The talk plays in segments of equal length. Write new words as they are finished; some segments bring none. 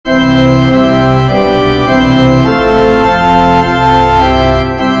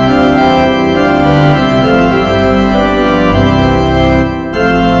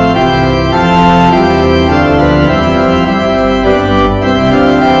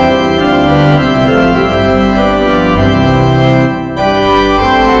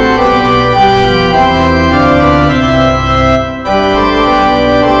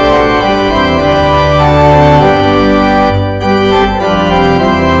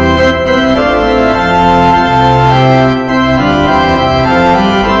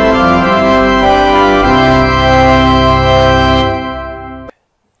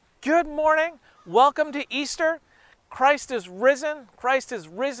Christ is risen. Christ is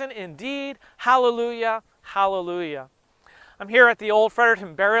risen indeed. Hallelujah, hallelujah. I'm here at the old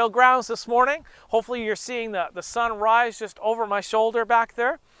Fredericton burial grounds this morning. Hopefully you're seeing the sun rise just over my shoulder back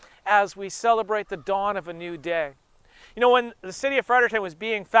there as we celebrate the dawn of a new day. You know, when the city of Fredericton was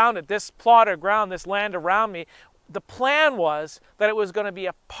being founded, this plot of ground, this land around me, the plan was that it was going to be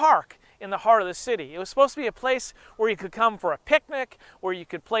a park in the heart of the city. It was supposed to be a place where you could come for a picnic, where you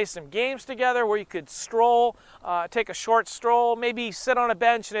could play some games together, where you could stroll, take a short stroll, maybe sit on a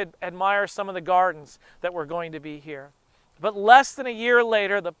bench and admire some of the gardens that were going to be here. But less than a year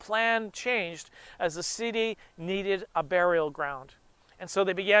later, the plan changed as the city needed a burial ground. And so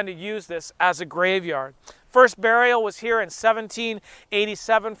they began to use this as a graveyard. First burial was here in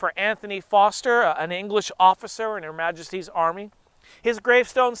 1787 for Anthony Foster, an English officer in Her Majesty's Army. His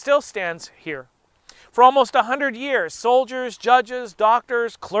gravestone still stands here. For almost 100 years, soldiers, judges,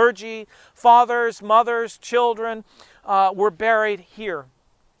 doctors, clergy, fathers, mothers, children were buried here.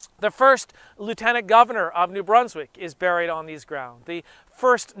 The first Lieutenant Governor of New Brunswick is buried on these grounds. The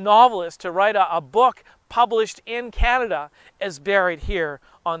first novelist to write a book published in Canada is buried here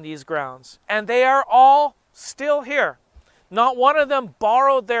on these grounds. And they are all still here. Not one of them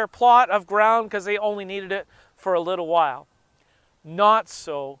borrowed their plot of ground because they only needed it for a little while. Not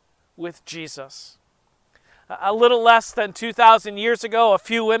so with Jesus. A little less than 2,000 years ago, a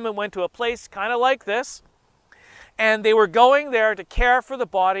few women went to a place kind of like this, and they were going there to care for the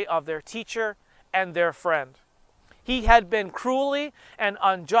body of their teacher and their friend. He had been cruelly and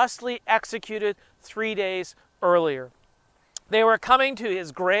unjustly executed 3 days earlier. They were coming to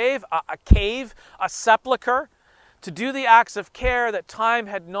his grave, a cave, a sepulcher, to do the acts of care that time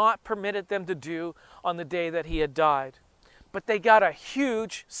had not permitted them to do on the day that he had died. But they got a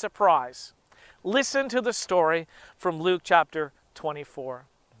huge surprise. Listen to the story from Luke chapter 24.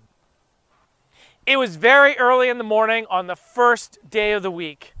 It was very early in the morning on the first day of the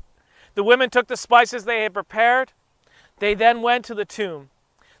week. The women took the spices they had prepared. They then went to the tomb.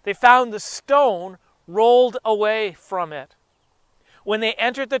 They found the stone rolled away from it. When they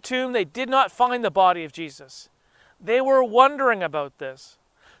entered the tomb, they did not find the body of Jesus. They were wondering about this.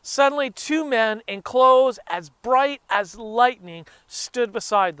 Suddenly, two men in clothes as bright as lightning stood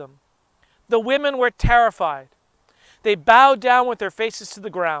beside them. The women were terrified. They bowed down with their faces to the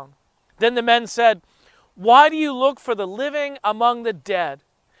ground. Then the men said, "Why do you look for the living among the dead?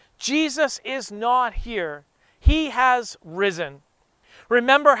 Jesus is not here. He has risen.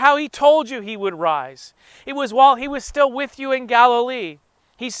 Remember how he told you he would rise. It was while he was still with you in Galilee.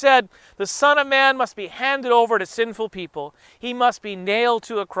 He said, the Son of Man must be handed over to sinful people. He must be nailed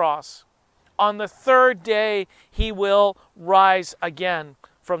to a cross. On the third day, he will rise again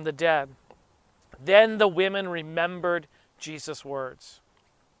from the dead." Then the women remembered Jesus' words.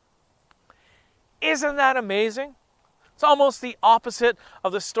 Isn't that amazing? It's almost the opposite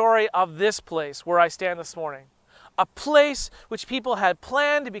of the story of this place where I stand this morning. A place which people had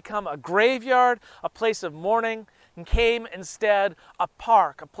planned to become a graveyard, a place of mourning, and came instead a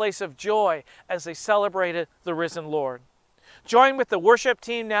park, a place of joy as they celebrated the risen Lord. Join with the worship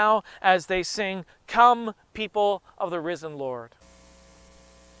team now as they sing, "Come, People of the Risen Lord."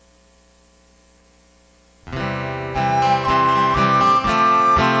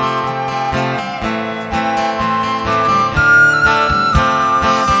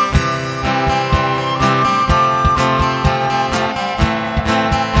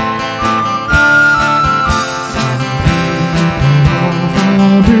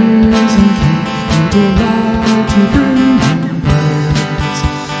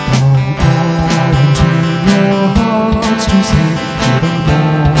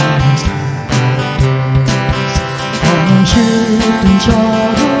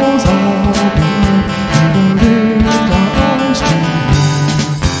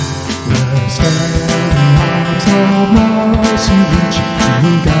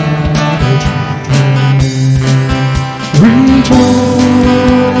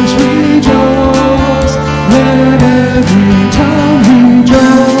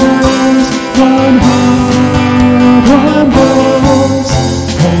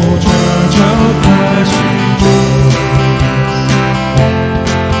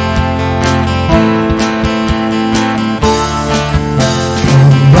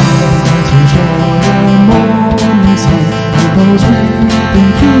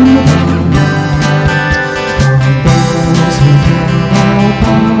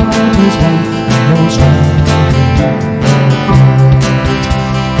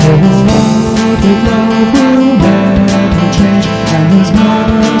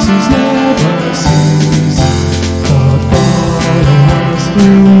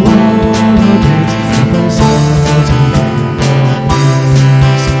 Through all the days, the souls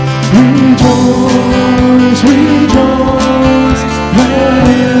rejoice, let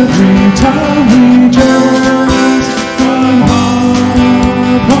every tongue rejoice. One heart,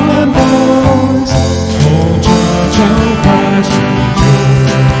 one voice, whole church of Christ rejoice.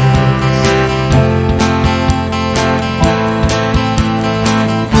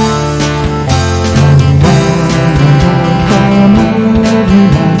 From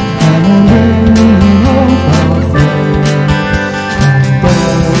everyone, and ringing of our faith.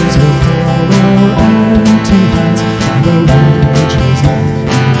 Those with hollow empty hands, and the riches that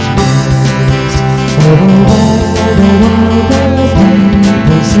He's raised. Over all the world their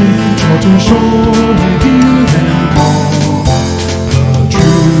people sing, shore to shore we hear them call. The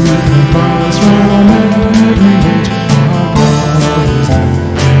truth in Christ from every age, our God is at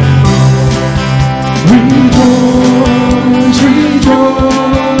rejoice,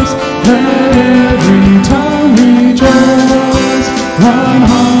 rejoice, let every tongue rejoice. One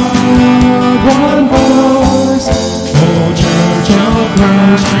heart, one voice, whole church of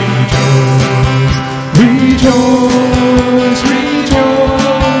Christ rejoice. Rejoice,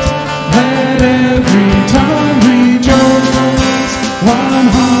 rejoice, let every tongue rejoice. One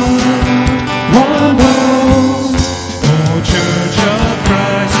heart, one voice, whole church of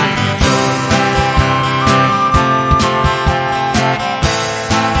Christ rejoice.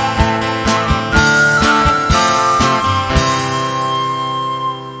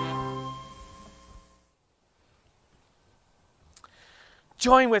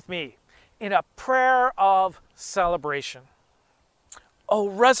 Join with me in a prayer of celebration. O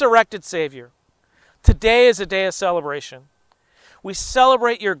resurrected Savior, today is a day of celebration. We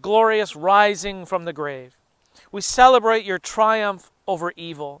celebrate your glorious rising from the grave. We celebrate your triumph over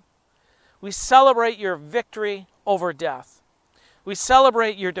evil. We celebrate your victory over death. We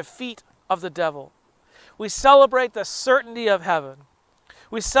celebrate your defeat of the devil. We celebrate the certainty of heaven.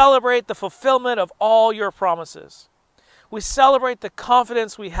 We celebrate the fulfillment of all your promises. We celebrate the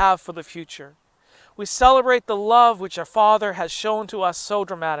confidence we have for the future. We celebrate the love which our Father has shown to us so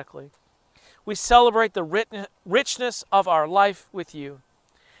dramatically. We celebrate the richness of our life with you.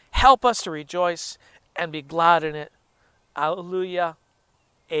 Help us to rejoice and be glad in it. Alleluia.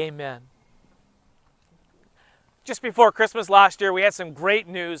 Amen. Just before Christmas last year, we had some great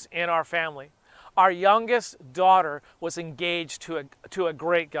news in our family. Our youngest daughter was engaged to a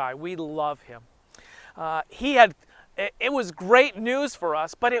great guy. We love him. It was great news for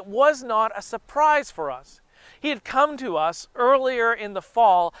us, but it was not a surprise for us. He had come to us earlier in the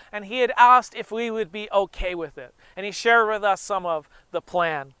fall, and he had asked if we would be okay with it. And he shared with us some of the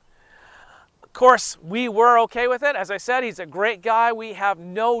plan. Of course, we were okay with it. As I said, he's a great guy. We have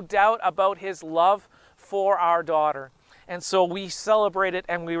no doubt about his love for our daughter. And so we celebrated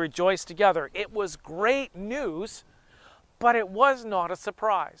and we rejoiced together. It was great news, but it was not a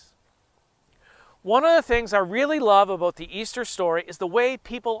surprise. One of the things I really love about the Easter story is the way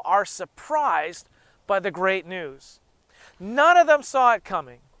people are surprised by the great news. None of them saw it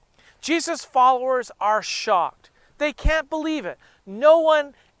coming. Jesus' followers are shocked. They can't believe it. No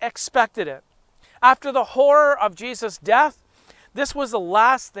one expected it. After the horror of Jesus' death, this was the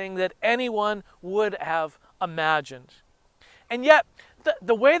last thing that anyone would have imagined. And yet,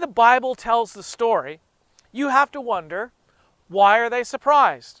 the way the Bible tells the story, you have to wonder, why are they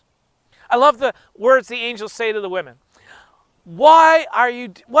surprised? I love the words the angels say to the women. What are you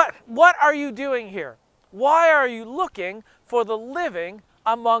doing here? Why are you looking for the living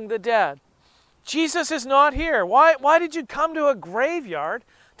among the dead? Jesus is not here. Why did you come to a graveyard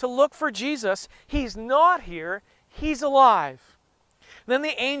to look for Jesus? He's not here. He's alive. Then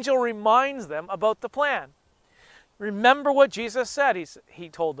the angel reminds them about the plan. Remember what Jesus said, he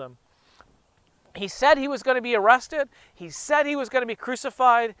told them. He said he was going to be arrested. He said he was going to be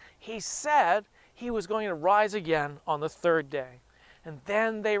crucified. He said he was going to rise again on the third day. And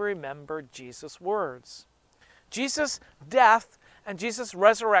then they remembered Jesus' words. Jesus' death and Jesus'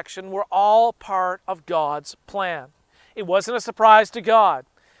 resurrection were all part of God's plan. It wasn't a surprise to God.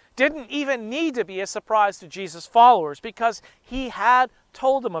 Didn't even need to be a surprise to Jesus' followers because he had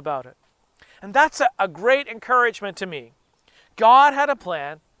told them about it. And that's a great encouragement to me. God had a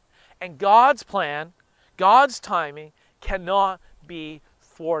plan. And God's plan, God's timing, cannot be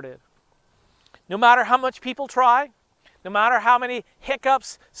thwarted. No matter how much people try, no matter how many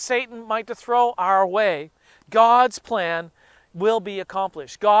hiccups Satan might throw our way, God's plan will be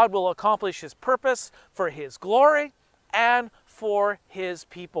accomplished. God will accomplish his purpose for his glory and for his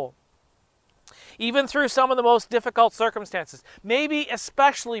people. Even through some of the most difficult circumstances, maybe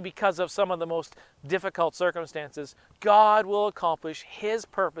especially because of some of the most difficult circumstances, God will accomplish his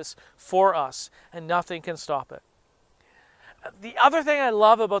purpose for us, and nothing can stop it. The other thing I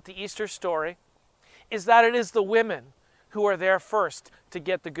love about the Easter story is that it is the women who are there first to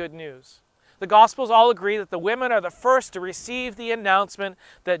get the good news. The Gospels all agree that the women are the first to receive the announcement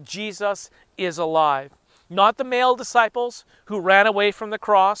that Jesus is alive. Not the male disciples who ran away from the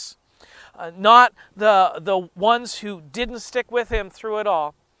cross, not the ones who didn't stick with him through it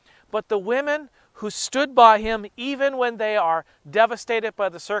all, but the women who stood by him even when they are devastated by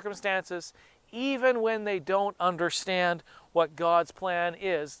the circumstances, even when they don't understand what God's plan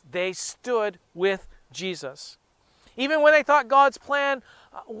is. They stood with Jesus. Even when they thought God's plan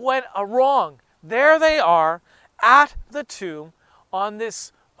went wrong, there they are at the tomb on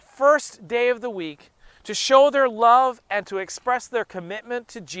this first day of the week to show their love and to express their commitment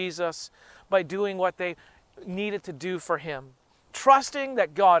to Jesus by doing what they needed to do for him. Trusting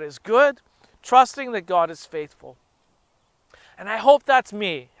that God is good, trusting that God is faithful. And I hope that's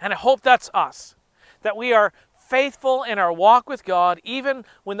me, and I hope that's us, that we are faithful in our walk with God even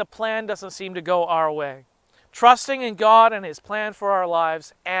when the plan doesn't seem to go our way. Trusting in God and his plan for our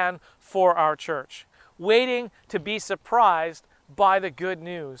lives and for our church. Waiting to be surprised by the good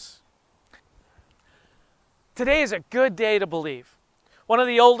news. Today is a good day to believe. One of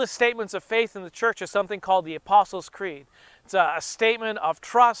the oldest statements of faith in the church is something called the Apostles' Creed. It's a statement of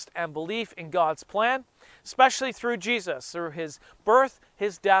trust and belief in God's plan, especially through Jesus, through his birth,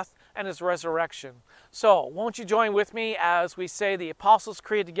 his death, and his resurrection. So, won't you join with me as we say the Apostles'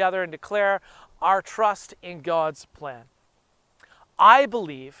 Creed together and declare our trust in God's plan. I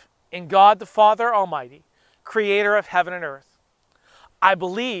believe in God the Father Almighty, creator of heaven and earth. I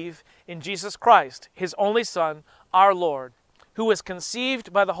believe in Jesus Christ, his only Son, our Lord, who was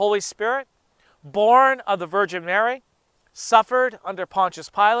conceived by the Holy Spirit, born of the Virgin Mary, suffered under Pontius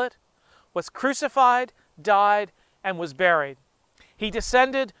Pilate, was crucified, died, and was buried. He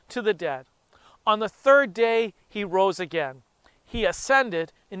descended to the dead. On the third day, he rose again. He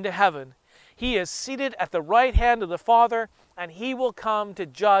ascended into heaven. He is seated at the right hand of the Father, and he will come to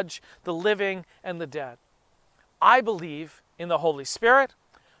judge the living and the dead. I believe in the Holy Spirit,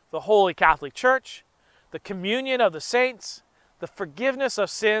 the Holy Catholic Church, the communion of the saints, the forgiveness of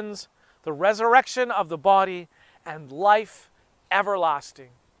sins, the resurrection of the body, and life everlasting.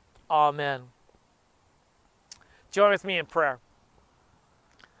 Amen. Join with me in prayer.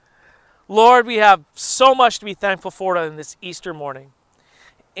 Lord, we have so much to be thankful for in this Easter morning.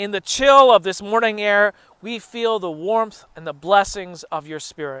 In the chill of this morning air, we feel the warmth and the blessings of your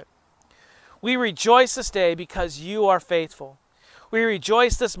Spirit. We rejoice this day because you are faithful. We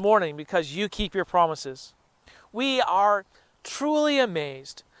rejoice this morning because you keep your promises. We are truly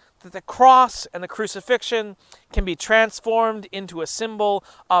amazed that the cross and the crucifixion can be transformed into a symbol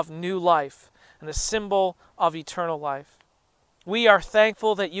of new life and a symbol of eternal life. We are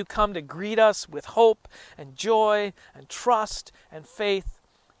thankful that you come to greet us with hope and joy and trust and faith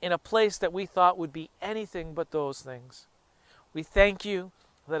in a place that we thought would be anything but those things. We thank you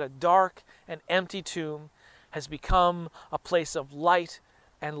that a dark and empty tomb has become a place of light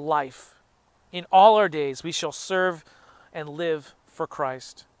and life. In all our days we shall serve and live for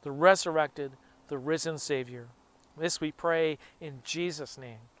Christ, the resurrected, the risen Savior. This we pray in Jesus'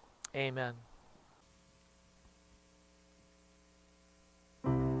 name. Amen.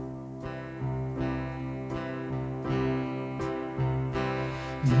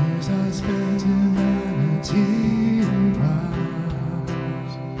 Years I spent in vanity and pride,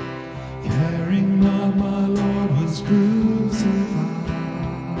 caring not my Lord was crucified,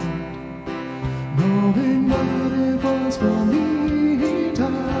 knowing that it was for me he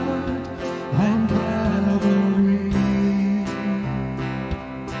died on Calvary.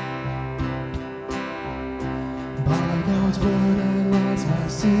 By God's word at last my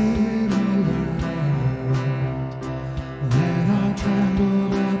sin I learned, then I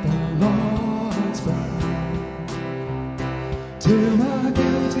trembled at the Lord's word, till my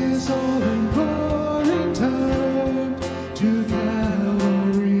guilty soul imploring turned to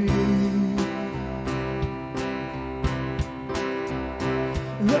Calvary.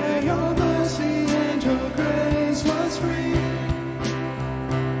 There your mercy and your grace was free,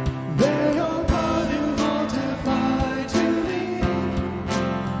 there your pardon multiplied to me,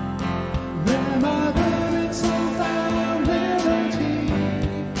 there my burdened soul found liberty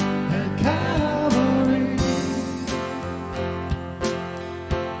at Calvary.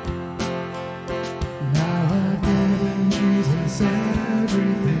 Now I've given Jesus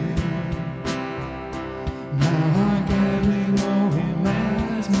everything, now I gladly know him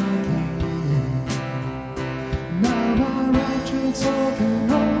as my King.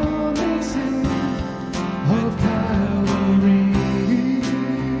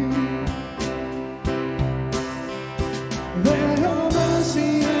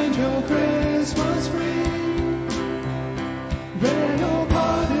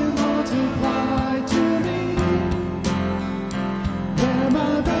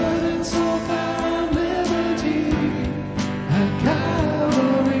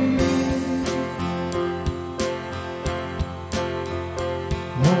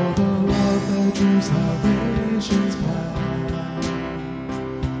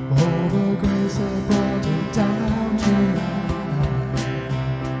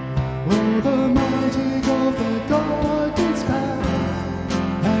 Oh, the mighty gulf that God did span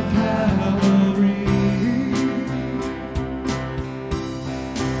at Calvary.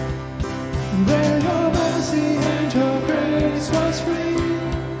 There your mercy and your grace was free.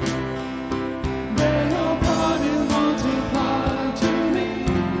 There your pardon multiplied to me.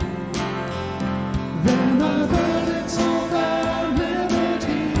 Then my burden soul found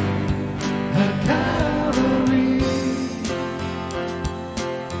liberty at Calvary.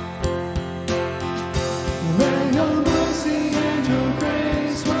 There your mercy and your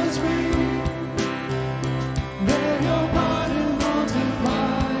grace was free. There your pardon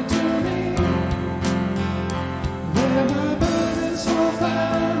multiplied to me. There my burden soul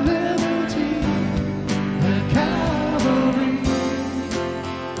found liberty at Calvary.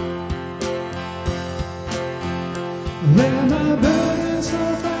 There my burden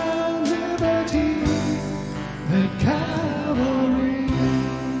soul found liberty at Calvary.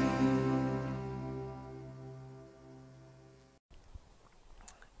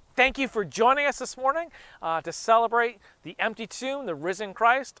 Thank you for joining us this morning to celebrate the empty tomb, the risen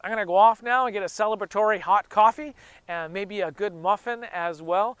Christ. I'm going to go off now and get a celebratory hot coffee and maybe a good muffin as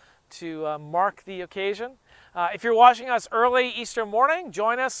well to mark the occasion. If you're watching us early Easter morning,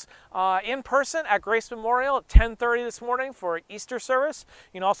 join us in person at Grace Memorial at 10:30 this morning for Easter service.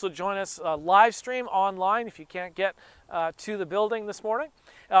 You can also join us live stream online if you can't get to the building this morning.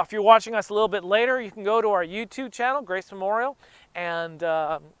 If you're watching us a little bit later, you can go to our YouTube channel, Grace Memorial, and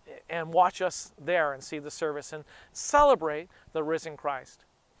watch us there and see the service and celebrate the risen Christ.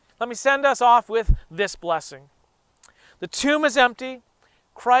 Let me send us off with this blessing. The tomb is empty.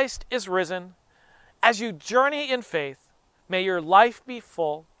 Christ is risen. As you journey in faith, may your life be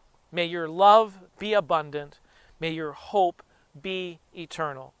full. May your love be abundant. May your hope be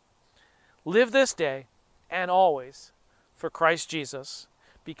eternal. Live this day and always for Christ Jesus,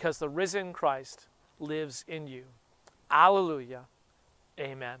 because the risen Christ lives in you. Alleluia.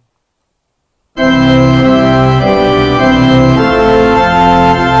 Amen.